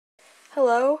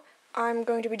Hello, I'm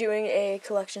going to be doing a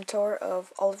collection tour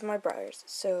of all of my Breyers,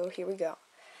 so here we go.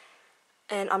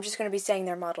 And I'm just going to be saying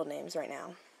their model names right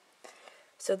now.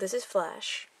 So this is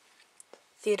Flash,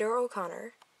 Theodore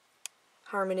O'Connor,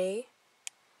 Harmony,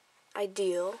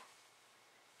 Ideal,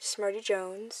 Smarty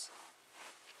Jones,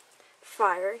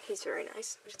 Fire, he's very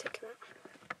nice, I'll just take him out.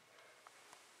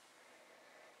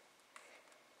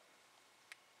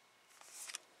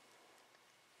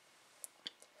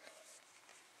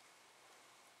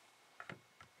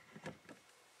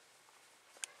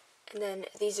 And then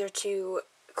these are two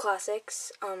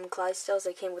classics, Clydesdales.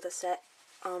 They came with a set,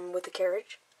 with the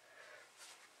carriage.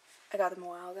 I got them a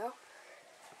while ago.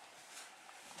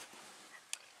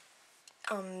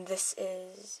 This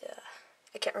is,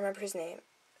 I can't remember his name,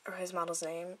 or his model's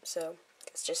name, so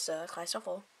it's just Clydesdale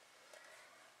full.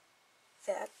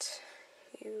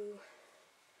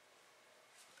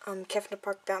 Kevin the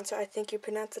Park Bouncer, I think you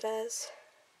pronounce it as.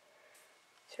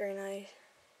 It's very nice.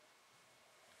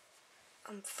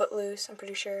 Footloose, I'm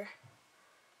pretty sure.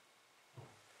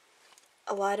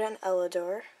 Elida and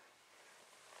Elidor.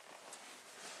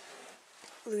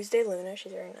 Luz de Luna,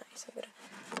 she's very nice. I'm gonna,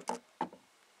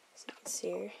 so you can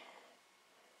see her.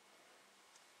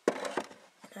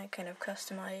 And I kind of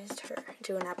customized her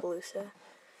into an Appaloosa.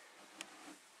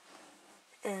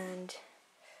 And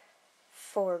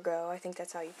Forgo, I think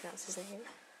that's how you pronounce his name.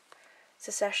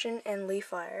 Secession and Lee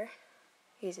Fire.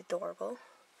 He's adorable.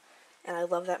 And I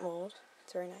love that mold.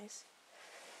 It's very nice.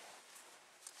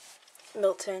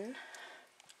 Milton.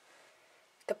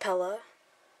 Capella.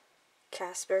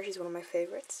 Casper, he's one of my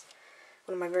favorites.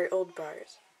 One of my very old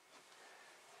Breyers.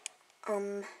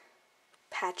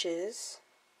 Patches.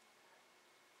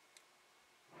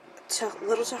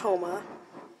 Little Tahoma.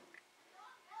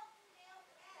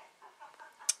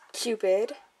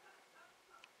 Cupid.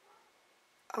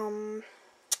 The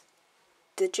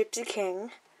Gypsy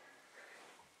King.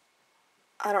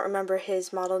 I don't remember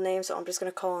his model name, so I'm just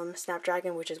going to call him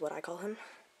Snapdragon, which is what I call him.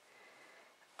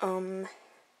 I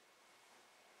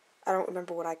don't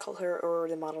remember what I call her or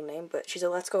the model name, but she's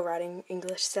a Let's Go Riding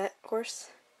English set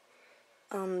horse.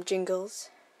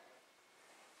 Jingles.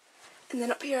 And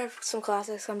then up here I have some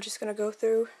classics I'm just going to go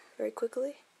through very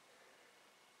quickly.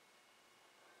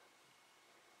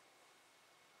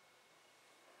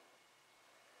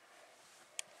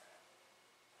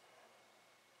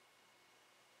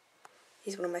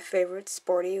 He's one of my favorites.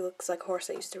 Sporty, looks like a horse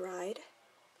I used to ride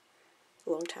a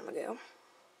long time ago.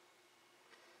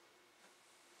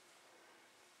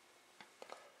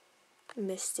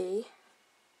 Misty,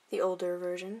 the older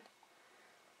version,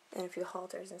 and a few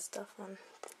halters and stuff on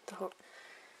the halters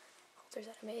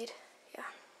that I made. Yeah.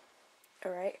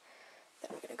 Alright,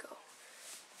 then I'm gonna go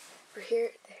over here.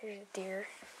 Here's a deer.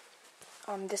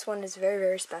 This one is very,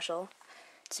 very special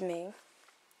to me.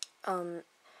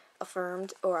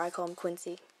 Affirmed, or I call him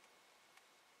Quincy.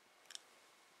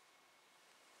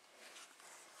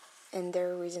 And there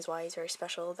are reasons why he's very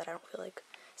special that I don't feel like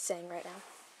saying right now.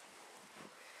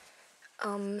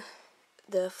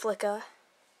 The Flicka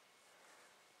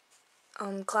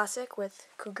classic with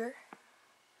cougar,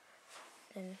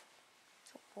 and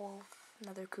wolf,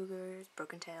 another cougar,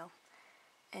 broken tail,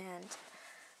 and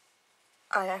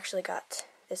I actually got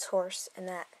this horse and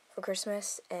that for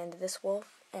Christmas, and this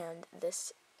wolf, and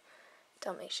this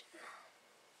Dalmatian.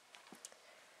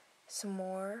 Some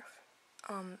more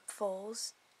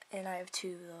foals, and I have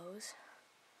two of those.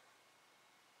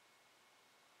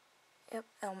 Yep,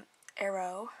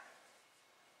 Arrow,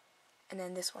 and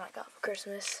then this one I got for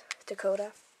Christmas,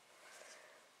 Dakota.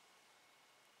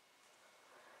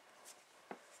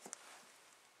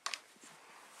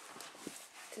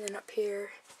 And then up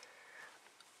here,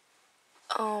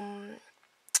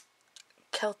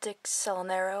 Celtic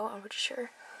Salinero, I'm pretty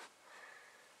sure.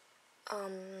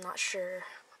 Not sure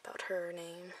about her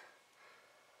name.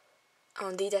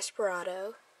 The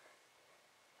Desperado.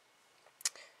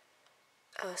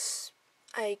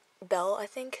 Belle, I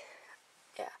think.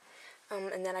 Yeah.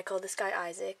 And then I called this guy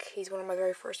Isaac. He's one of my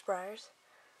very first Breyers.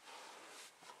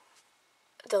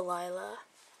 Delilah.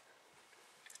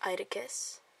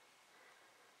 Idicus.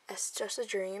 It's Just a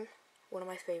Dream. One of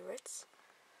my favorites.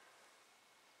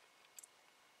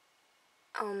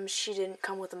 She didn't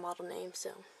come with a model name,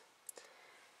 so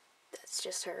that's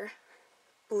just her.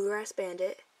 Bluegrass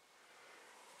Bandit.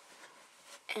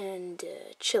 And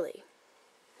Chili.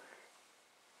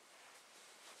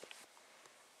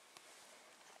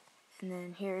 And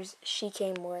then she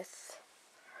came with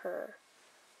her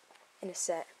in a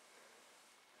set.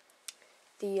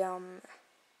 The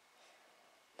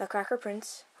Nutcracker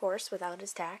Prince horse without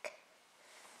his tack.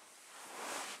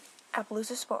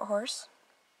 Appaloosa Sport Horse.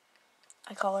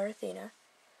 I call her Athena.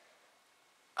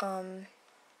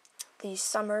 The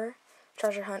summer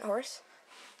treasure hunt horse.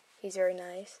 He's very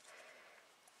nice.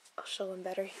 I'll show him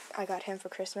better. I got him for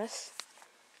Christmas.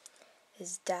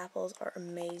 His dapples are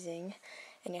amazing.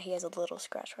 And yeah, he has a little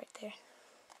scratch right there.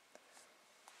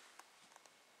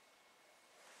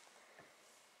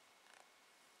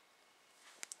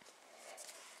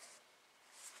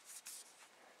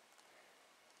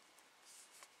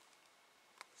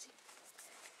 See?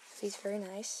 He's very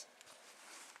nice.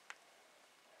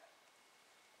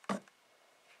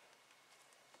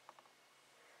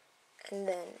 And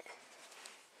then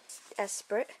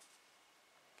Esprit,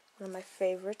 one of my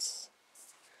favorites.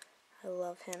 I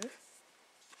love him.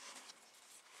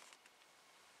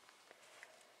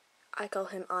 I call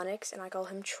him Onyx and I call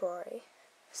him Troy.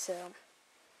 So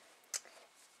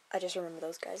I just remember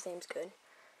those guys' names good.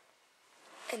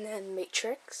 And then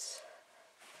Matrix.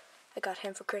 I got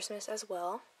him for Christmas as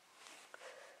well.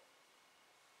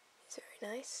 He's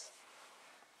very nice.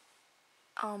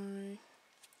 I'm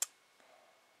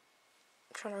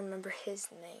trying to remember his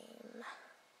name.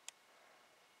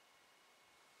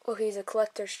 Well, he's a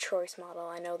collector's choice model.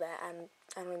 I know that.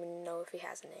 I don't even know if he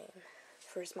has a name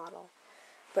for his model.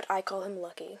 But I call him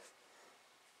Lucky.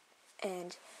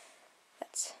 And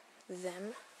that's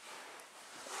them.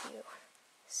 A few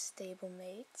stable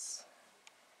mates.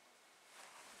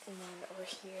 And then over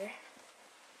here,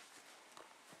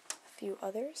 a few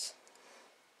others.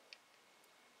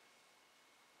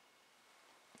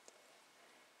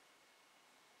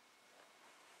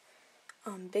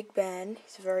 Big Ben,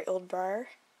 he's a very old Breyer.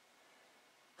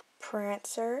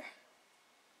 Prancer.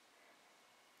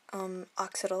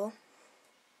 Oxidal.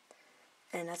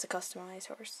 And that's a customized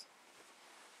horse.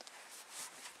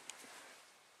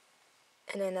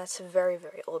 And then that's a very,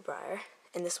 very old Breyer.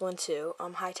 And this one too,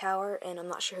 Hightower, and I'm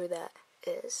not sure who that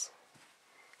is.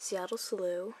 Seattle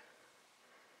Slew.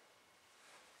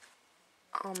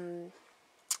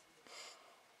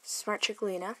 Smart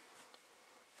Chickalina.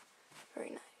 Very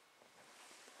nice.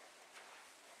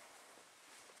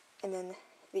 And then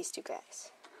these two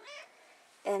guys.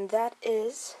 And that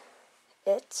is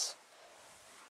it